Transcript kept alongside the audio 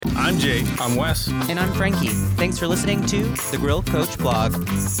I'm Jay. I'm Wes. And I'm Frankie. Thanks for listening to the Grill Coach blog.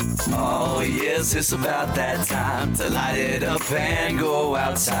 Oh yes, it's about that time to light it up and go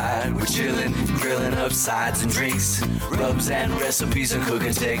outside. We're chilling, grilling up sides and drinks, rubs and recipes and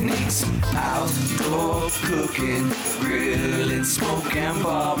cooking techniques. Outdoor cooking, grilling, smoke and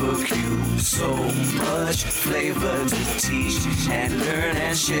barbecue. So much flavor to teach and learn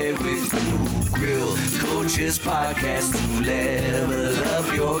and share with you. Grill Coaches Podcast to level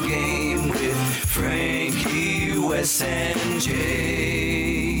up your game with Frankie, Wes, and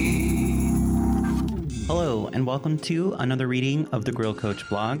Jay. Hello, and welcome to another reading of the Grill Coach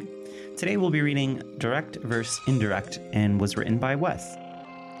blog. Today we'll be reading Direct vs. Indirect and was written by Wes.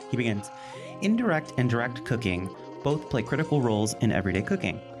 He begins, Indirect and direct cooking both play critical roles in everyday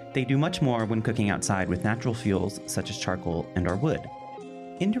cooking. They do much more when cooking outside with natural fuels such as charcoal and or wood.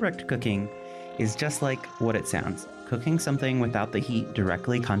 Indirect cooking is just like what it sounds, cooking something without the heat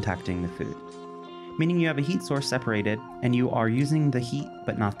directly contacting the food. Meaning you have a heat source separated and you are using the heat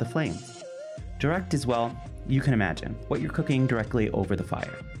but not the flames. Direct is, well, you can imagine, what you're cooking directly over the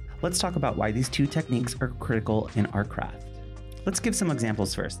fire. Let's talk about why these two techniques are critical in our craft. Let's give some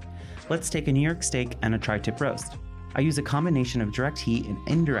examples first. Let's take a New York steak and a tri-tip roast. I use a combination of direct heat and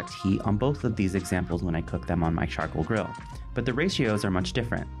indirect heat on both of these examples when I cook them on my charcoal grill, but the ratios are much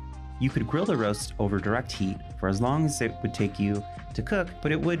different. You could grill the roast over direct heat for as long as it would take you to cook,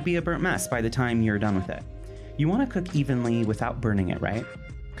 but it would be a burnt mess by the time you're done with it. You want to cook evenly without burning it, right?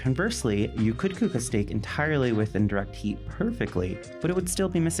 Conversely, you could cook a steak entirely with indirect heat perfectly, but it would still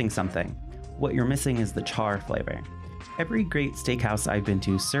be missing something. What you're missing is the char flavor. Every great steakhouse I've been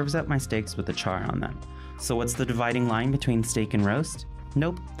to serves up my steaks with the char on them. So what's the dividing line between steak and roast?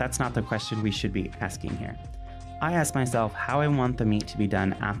 Nope, that's not the question we should be asking here. I ask myself how I want the meat to be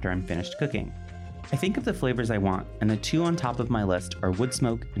done after I'm finished cooking. I think of the flavors I want, and the two on top of my list are wood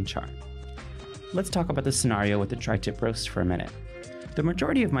smoke and char. Let's talk about the scenario with the tri-tip roast for a minute. The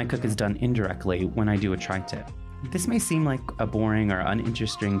majority of my cook is done indirectly when I do a tri-tip. This may seem like a boring or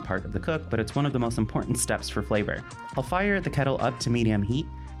uninteresting part of the cook, but it's one of the most important steps for flavor. I'll fire the kettle up to medium heat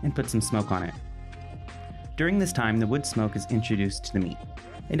and put some smoke on it. During this time, the wood smoke is introduced to the meat.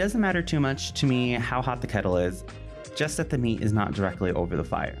 It doesn't matter too much to me how hot the kettle is, just that the meat is not directly over the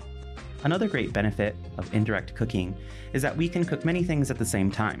fire. Another great benefit of indirect cooking is that we can cook many things at the same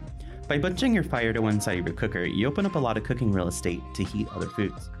time. By bunching your fire to one side of your cooker, you open up a lot of cooking real estate to heat other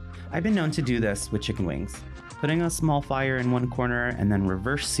foods. I've been known to do this with chicken wings, putting a small fire in one corner and then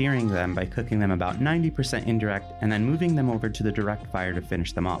reverse searing them by cooking them about 90% indirect and then moving them over to the direct fire to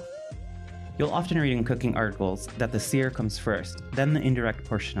finish them off. You'll often read in cooking articles that the sear comes first, then the indirect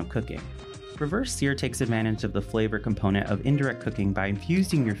portion of cooking. Reverse sear takes advantage of the flavor component of indirect cooking by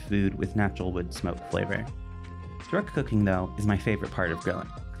infusing your food with natural wood smoke flavor. Direct cooking, though, is my favorite part of grilling.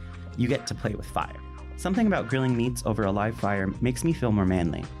 You get to play with fire. Something about grilling meats over a live fire makes me feel more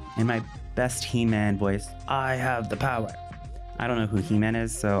manly. In my best He-Man voice, I have the power. I don't know who He-Man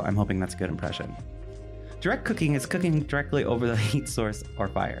is, so I'm hoping that's a good impression. Direct cooking is cooking directly over the heat source or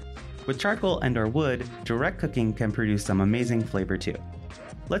fire. With charcoal and or wood, direct cooking can produce some amazing flavor too.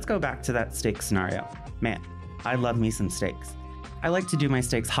 Let's go back to that steak scenario. Man, I love me some steaks. I like to do my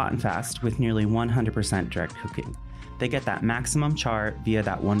steaks hot and fast with nearly 100% direct cooking. They get that maximum char via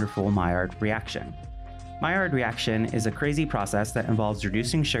that wonderful Maillard reaction. Maillard reaction is a crazy process that involves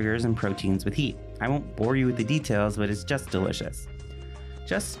reducing sugars and proteins with heat. I won't bore you with the details, but it's just delicious.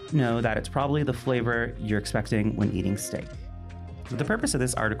 Just know that it's probably the flavor you're expecting when eating steak. The purpose of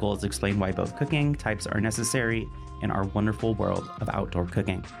this article is to explain why both cooking types are necessary in our wonderful world of outdoor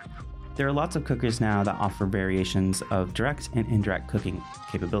cooking. There are lots of cookers now that offer variations of direct and indirect cooking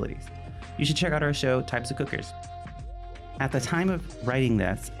capabilities. You should check out our show, Types of Cookers. At the time of writing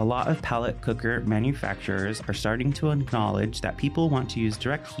this, a lot of pellet cooker manufacturers are starting to acknowledge that people want to use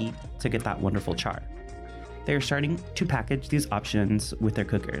direct heat to get that wonderful char. They are starting to package these options with their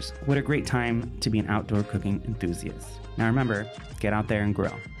cookers. What a great time to be an outdoor cooking enthusiast. Now remember, get out there and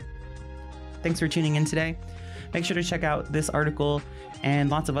grill. Thanks for tuning in today. Make sure to check out this article and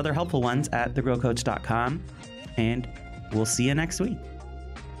lots of other helpful ones at thegrillcoach.com, and we'll see you next week.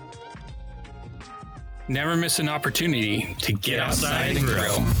 Never miss an opportunity to get outside and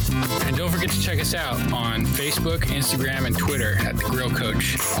grill. And don't forget to check us out on Facebook, Instagram, and Twitter at The Grill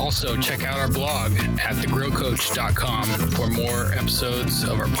Coach. Also, check out our blog at thegrillcoach.com for more episodes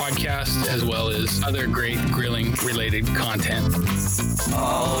of our podcast, as well as other great grilling-related content.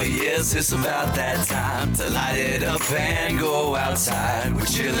 Oh yes, it's about that time to light it up and go outside. We're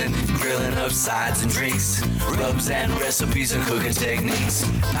chilling, grilling up sides and drinks, rubs and recipes and cooking techniques.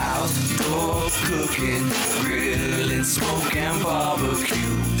 Outdoor cooking, grilling, smoke and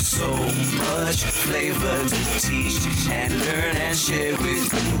barbecue. So much flavor to teach and learn and share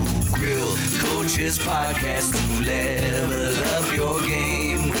with you. Grill Coaches Podcast to level up your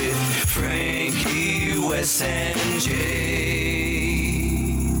game with Frankie, Wes, and Jay.